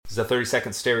This is a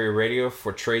 30-second stereo radio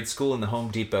for trade school in the Home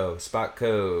Depot. Spot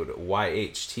code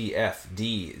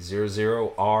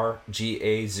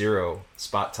YHTFD00RGA0.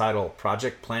 Spot title,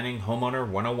 Project Planning Homeowner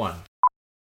 101.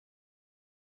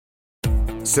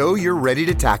 So you're ready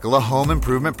to tackle a home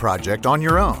improvement project on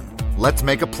your own. Let's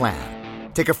make a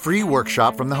plan. Take a free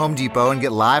workshop from the Home Depot and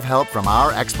get live help from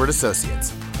our expert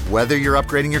associates. Whether you're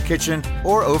upgrading your kitchen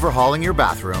or overhauling your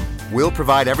bathroom, we'll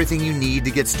provide everything you need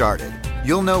to get started.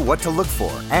 You'll know what to look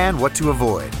for and what to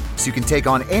avoid, so you can take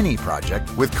on any project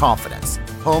with confidence.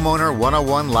 Homeowner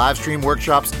 101 live stream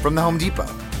workshops from the Home Depot.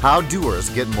 How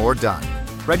doers get more done.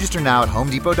 Register now at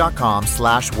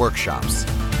homedepot.com/workshops.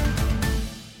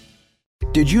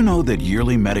 Did you know that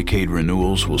yearly Medicaid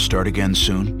renewals will start again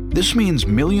soon? This means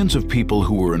millions of people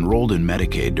who were enrolled in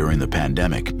Medicaid during the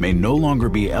pandemic may no longer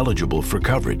be eligible for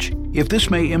coverage. If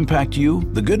this may impact you,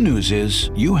 the good news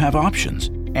is you have options.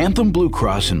 Anthem Blue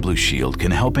Cross and Blue Shield can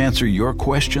help answer your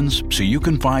questions so you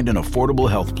can find an affordable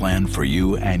health plan for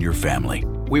you and your family.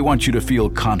 We want you to feel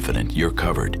confident you're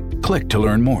covered. Click to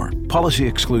learn more. Policy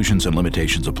exclusions and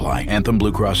limitations apply. Anthem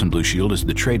Blue Cross and Blue Shield is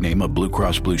the trade name of Blue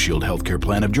Cross Blue Shield Healthcare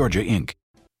Plan of Georgia, Inc.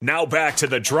 Now back to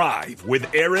The Drive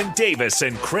with Aaron Davis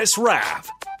and Chris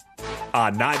Raff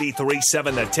on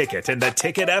 93.7 The Ticket and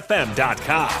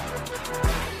theticketfm.com.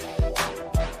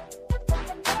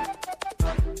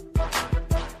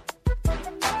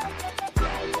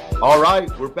 All right,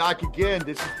 we're back again.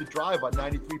 This is The Drive on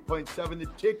 93.7 The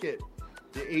Ticket.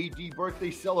 The AD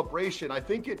birthday celebration. I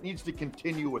think it needs to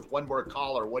continue with one more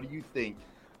caller. What do you think,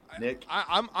 Nick?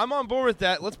 I'm on board with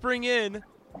that. Let's bring in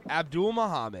Abdul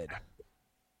Muhammad.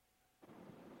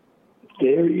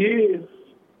 There he is.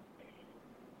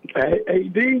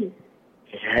 AD,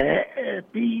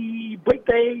 happy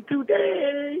birthday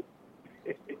today.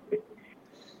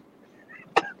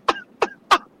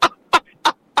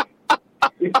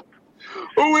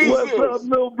 Who is What's this? up,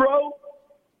 little bro?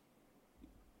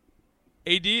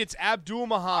 AD, it's Abdul I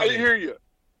Muhammad. hear you.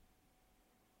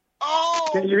 Oh,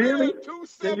 Can you hear me?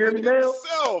 Can you hear me now?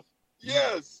 Himself.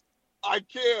 Yes, I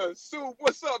can. Sue,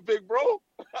 what's up, big bro?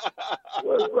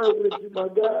 What's up with you, my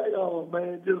guy? Oh,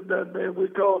 man, just that, man. We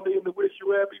called in to wish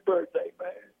you happy birthday,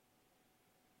 man.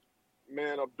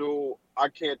 Man, Abdul, I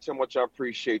can't tell how much I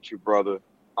appreciate you, brother.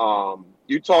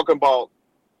 You talking about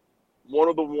one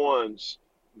of the ones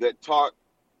that taught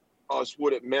us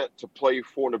what it meant to play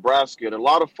for Nebraska. And a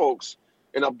lot of folks,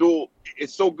 and Abdul,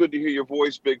 it's so good to hear your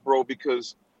voice, big bro,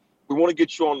 because we want to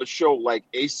get you on the show like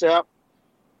ASAP,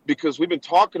 because we've been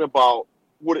talking about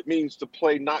what it means to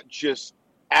play not just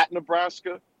at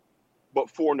Nebraska, but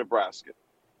for Nebraska.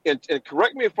 And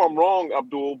correct me if I'm wrong,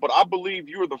 Abdul, but I believe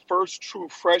you were the first true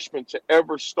freshman to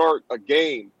ever start a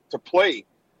game to play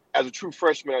as a true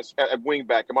freshman at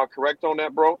wingback. Am I correct on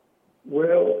that, bro?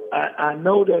 Well, I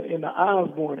know that in the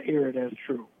Osborne era, that's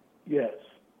true. Yes.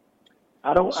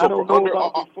 I don't know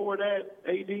about before that,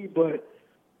 AD, but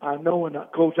I know in the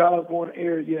Coach Osborne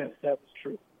era, yes, that was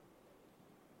true.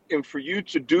 And for you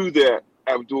to do that,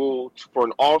 Abdul, for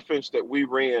an offense that we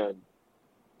ran,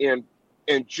 and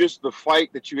just the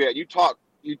fight that you had, you taught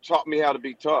me how to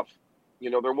be tough.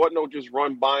 You know, there wasn't no just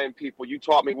run buying people. You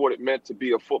taught me what it meant to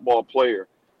be a football player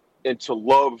and to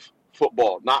love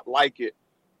football, not like it,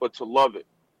 but to love it.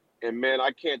 And man, I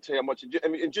can't tell you how much.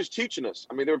 And just teaching us.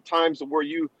 I mean, there were times where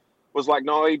you was like,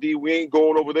 "No, AD, we ain't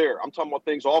going over there." I'm talking about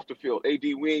things off the field.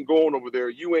 AD, we ain't going over there.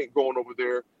 You ain't going over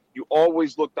there. You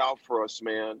always looked out for us,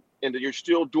 man. And you're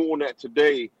still doing that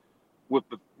today with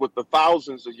the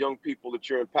thousands of young people that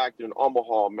you're impacting in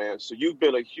Omaha, man. So you've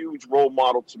been a huge role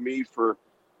model to me for,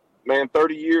 man,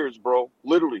 30 years, bro.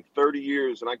 Literally 30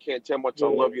 years. And I can't tell how much I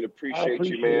love you and appreciate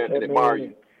you, man, that, and admire man.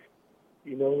 you.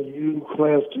 You know, you,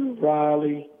 Clester,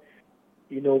 Riley,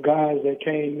 you know, guys that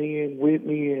came in with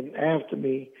me and after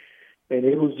me. And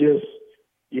it was just,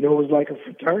 you know, it was like a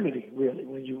fraternity, really,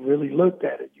 when you really looked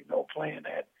at it, you know, playing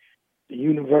at the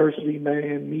university,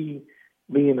 man, me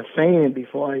being a fan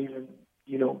before I even,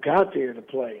 you know, got there to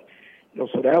play. You know,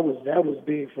 so that was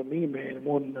big for me, man,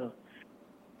 wanting to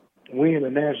win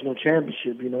a national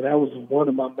championship. You know, that was one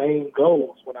of my main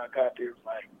goals when I got there. It was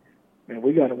like, man,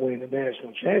 we got to win the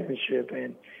national championship.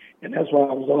 And that's why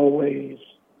I was always,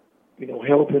 you know,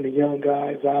 helping the young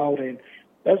guys out. And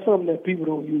that's something that people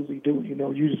don't usually do. You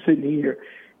know, you're just sitting here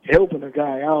helping a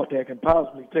guy out that can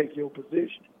possibly take your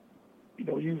position. You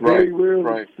know, you very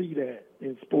rarely see that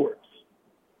in sports.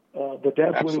 But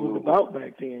that's Absolutely. what it was about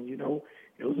back then, you know.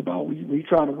 It was about we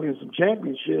trying to win some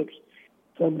championships,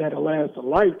 something that'll last a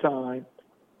lifetime.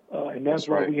 And that's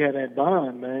why we had that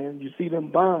bond, man. You see them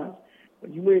bonds.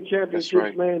 When you win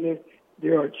championships, man,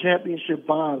 there are championship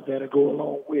bonds that'll go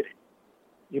along with it.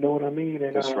 You know what I mean?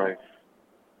 And that's right.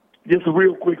 just a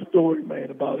real quick story,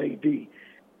 man, about AD.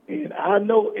 And I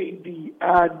know AD,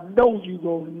 I know you're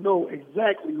going to know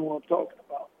exactly who I'm talking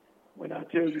about when I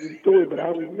tell you this story, but I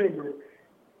remember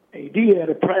AD had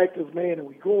a practice, man, and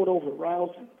we going over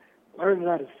routes and learning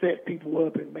how to set people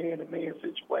up in man-to-man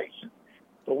situations.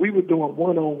 So we were doing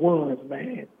one-on-ones,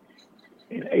 man.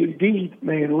 And AD,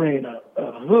 man, ran a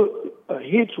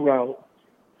hitch route,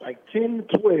 like 10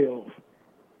 to 12,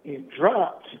 and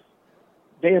dropped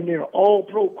damn near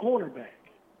all-pro cornerback.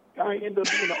 Guy ended up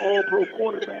being an all-pro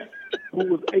cornerback who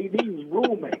was AD's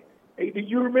roommate. AD,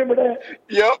 you remember that?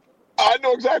 Yep. I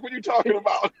know exactly what you're talking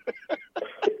about.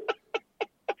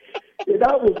 And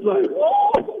I was like,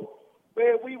 whoa,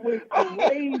 man, we went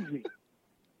crazy.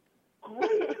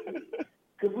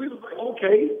 Because we was like,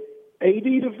 okay,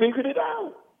 AD done figured it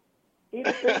out. He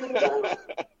done figured it out.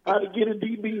 How to get a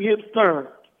DB hips turned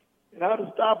and how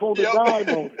to stop on the dime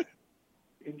on it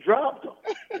and dropped him.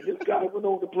 And this guy went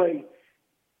on to play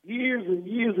years and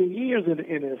years and years in the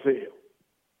NFL.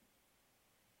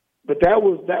 But that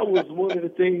was one of the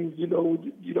things,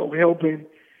 helping,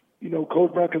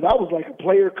 Coach Brown, because I was like a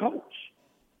player coach.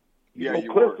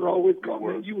 Clifton always called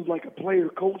me. You was like a player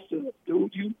coach to us,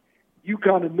 dude. You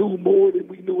kind of knew more than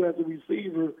we knew as a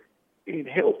receiver, and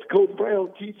helped Coach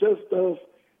Brown teach us stuff,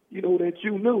 that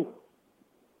you knew.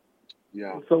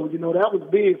 Yeah. And so that was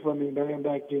big for me, man,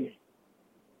 back then.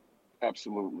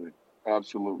 Absolutely,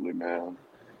 man.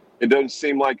 It doesn't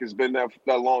seem like it's been that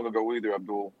long ago either,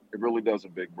 Abdul. It really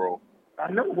doesn't, big bro.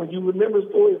 I know. When you remember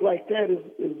stories like that,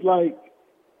 it's like,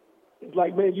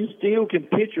 man, you still can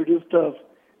picture this stuff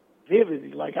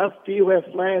vividly. Like, I still have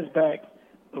flashbacks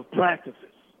of practices.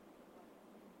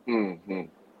 Mm-hmm.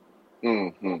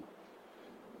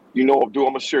 Abdul, I'm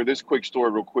going to share this quick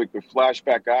story real quick. The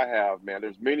flashback I have, man,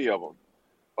 there's many of them.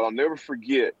 But I'll never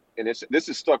forget, and this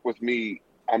is stuck with me,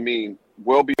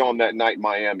 well beyond that night in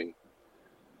Miami.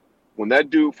 When that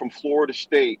dude from Florida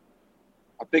State,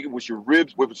 I think it was your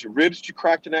ribs that you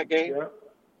cracked in that game?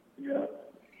 Yeah.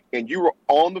 And you were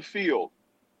on the field,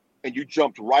 and you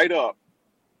jumped right up,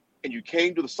 and you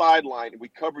came to the sideline, and we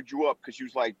covered you up because you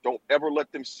was like, don't ever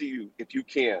let them see you if you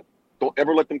can. Don't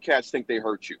ever let them cats think they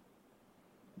hurt you.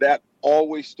 That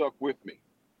always stuck with me.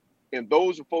 And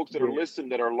those are folks that are listening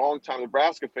that are longtime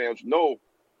Nebraska fans know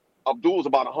Abdul was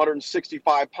about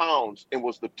 165 pounds and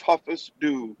was the toughest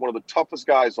dude, one of the toughest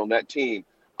guys on that team.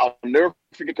 I'll never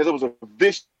forget because it was a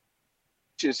vicious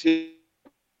hit.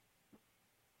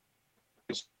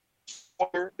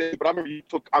 But I remember you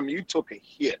took a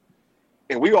hit.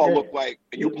 And we all looked like,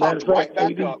 and you popped right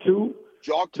back up,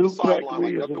 jogged to the sideline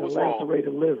like nothing was wrong.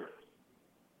 Liver.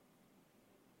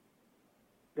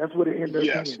 That's what it ended up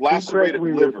being. Yes, lacerated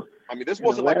liver. This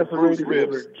wasn't like a bruised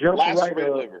ribs.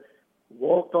 Lacerated liver.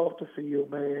 Walked off the field,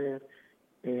 man,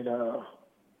 and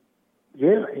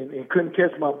and couldn't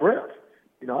catch my breath.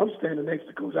 I'm standing next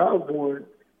to Coach Osborne.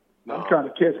 No. I'm trying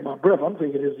to catch my breath. I'm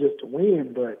thinking it's just a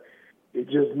win, but it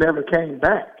just never came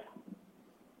back.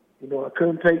 I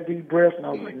couldn't take deep breaths, and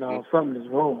I was like, no, something is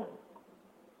wrong.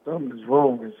 Something is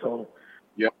wrong. And so,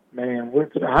 man,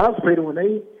 went to the hospital, and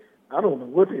I don't know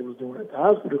what they was doing at the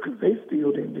hospital because they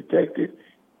still didn't detect it.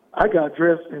 I got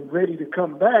dressed and ready to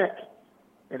come back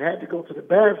and had to go to the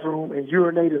bathroom and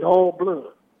urinated all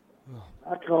blood.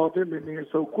 I called them in there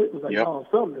so quick. It was like, oh,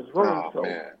 something is wrong. So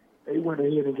they went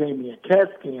ahead and gave me a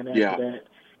CAT scan after that. And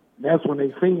that's when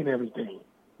they seen everything.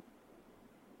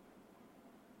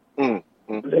 But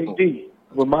AD,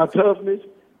 with my toughness,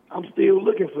 I'm still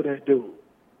looking for that dude.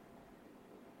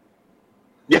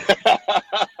 Man,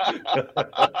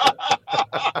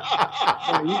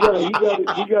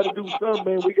 you gotta do something,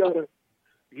 man.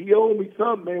 He owed me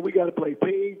something, man. We gotta play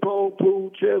ping pong,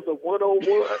 pool, chess, or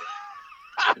one-on-one.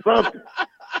 Something.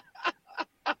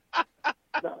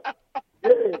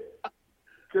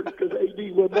 Because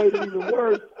AD, what made it even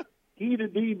worse, he the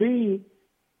DB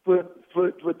for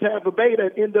Tampa Bay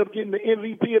that ended up getting the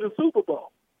MVP of the Super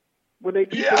Bowl when they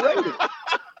beat the Raiders.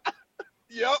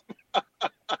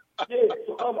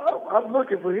 So I'm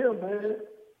looking for him, man.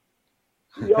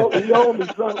 He owed me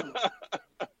something.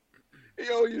 He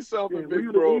owe you something,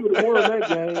 big bro. He would have won that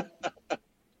game.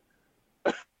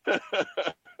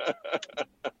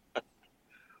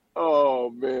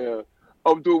 Oh, man.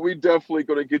 Dude, we definitely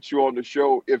going to get you on the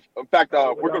show. If, in fact,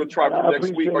 we're going to try for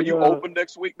next week. Are you open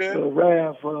next week, man?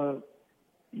 Raph,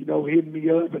 hitting me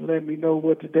up and letting me know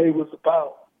what today was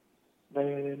about,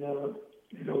 man, and,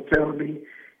 telling me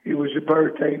it was your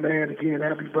birthday, man. Again,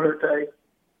 happy birthday.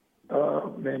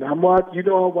 Man, I watch you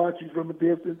from a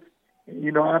distance.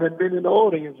 And, I've been in the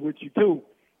audience with you, too.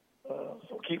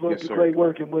 So keep up the great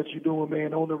work and what you're doing,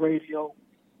 man, on the radio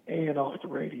and off the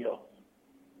radio.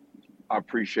 I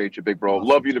appreciate you, big bro.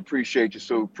 Love you and appreciate you.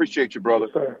 So appreciate you, brother.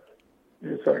 Yes, sir.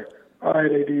 Yes, sir. All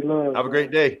right, AD, love. Have a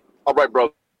great day. All right,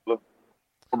 brother. All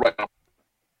right.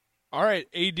 All right,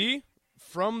 AD,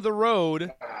 from the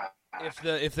road.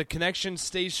 If the connection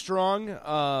stays strong,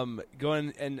 go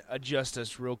in and adjust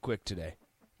us real quick today.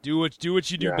 Do what you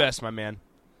do best, my man.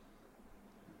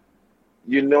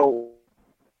 You know,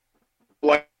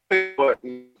 like, but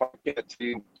I can't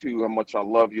tell you how much I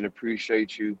love you and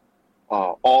appreciate you.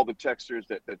 All the texters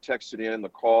that texted in, the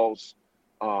calls,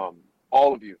 all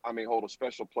of you. I mean, hold a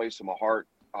special place in my heart,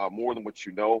 more than what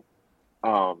you know.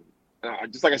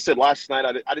 Just like I said last night,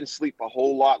 I didn't sleep a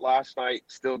whole lot last night.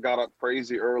 Still got up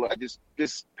crazy early. I just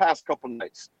past couple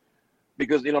nights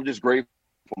because I'm just grateful,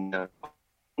 man.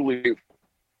 Really grateful.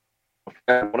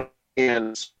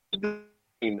 And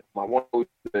my one,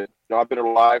 I've been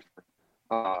alive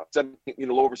for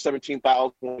over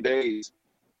 17,000 days,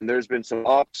 and there's been some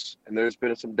ups and there's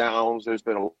been some downs. There's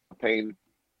been a lot of pain,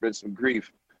 been some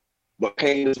grief, but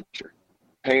pain is a teacher.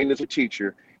 Pain is a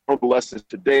teacher. One of the lessons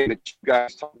today that you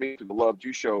guys taught me through the love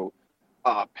you showed,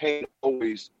 pain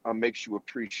always makes you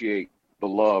appreciate the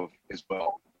love as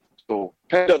well. So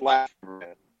pain doesn't last forever,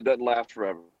 man. It doesn't last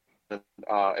forever. And,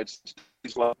 it's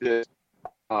things like this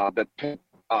that pain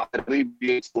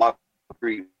alleviates a lot of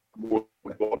grief. More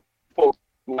folks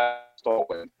last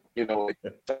always. It's always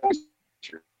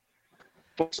true.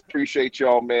 Folks, appreciate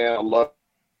y'all, man. I love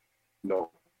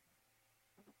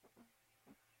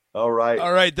All right.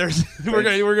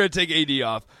 We're gonna take AD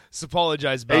off. So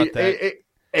apologize about that.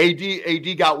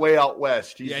 AD got way out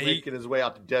west. He's making his way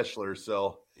out to Deschler.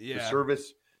 So the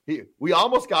service. We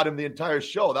almost got him the entire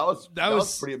show. That was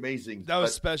pretty amazing. That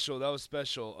was special.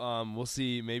 We'll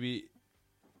see maybe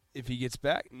if he gets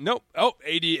back. Nope. Oh,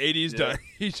 AD's done.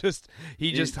 He just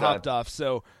hopped off.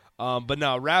 So, but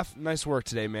no, Raph, nice work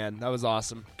today, man. That was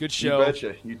awesome. Good show. You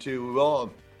betcha. You too.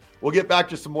 We'll get back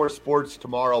to some more sports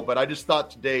tomorrow, but I just thought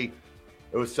today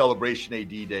it was Celebration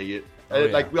AD Day.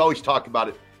 Like we always talk about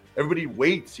it. Everybody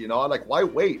waits, like, why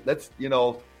wait? Let's,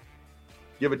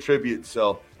 give a tribute.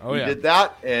 So we did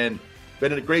that, and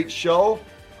been a great show.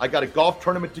 I got a golf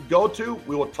tournament to go to.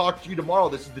 We will talk to you tomorrow.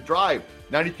 This is The Drive,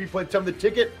 93.7 The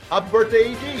Ticket. Happy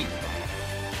birthday, AD.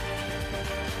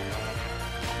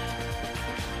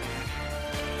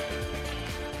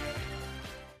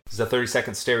 This is a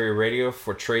 30-second stereo radio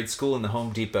for trade school in the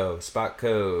Home Depot. Spot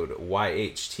code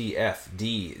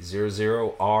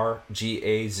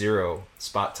YHTFD00RGA0.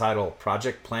 Spot title,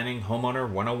 Project Planning Homeowner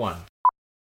 101.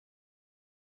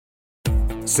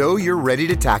 So you're ready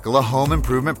to tackle a home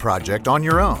improvement project on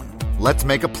your own. Let's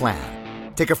make a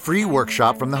plan. Take a free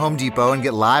workshop from the Home Depot and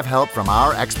get live help from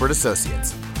our expert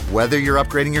associates. Whether you're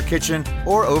upgrading your kitchen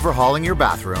or overhauling your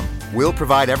bathroom, we'll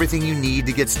provide everything you need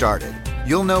to get started.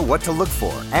 You'll know what to look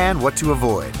for and what to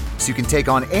avoid, so you can take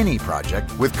on any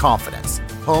project with confidence.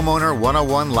 Homeowner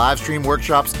 101 live stream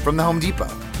workshops from the Home Depot.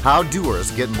 How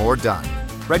doers get more done.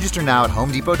 Register now at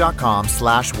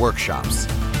homedepot.com/workshops.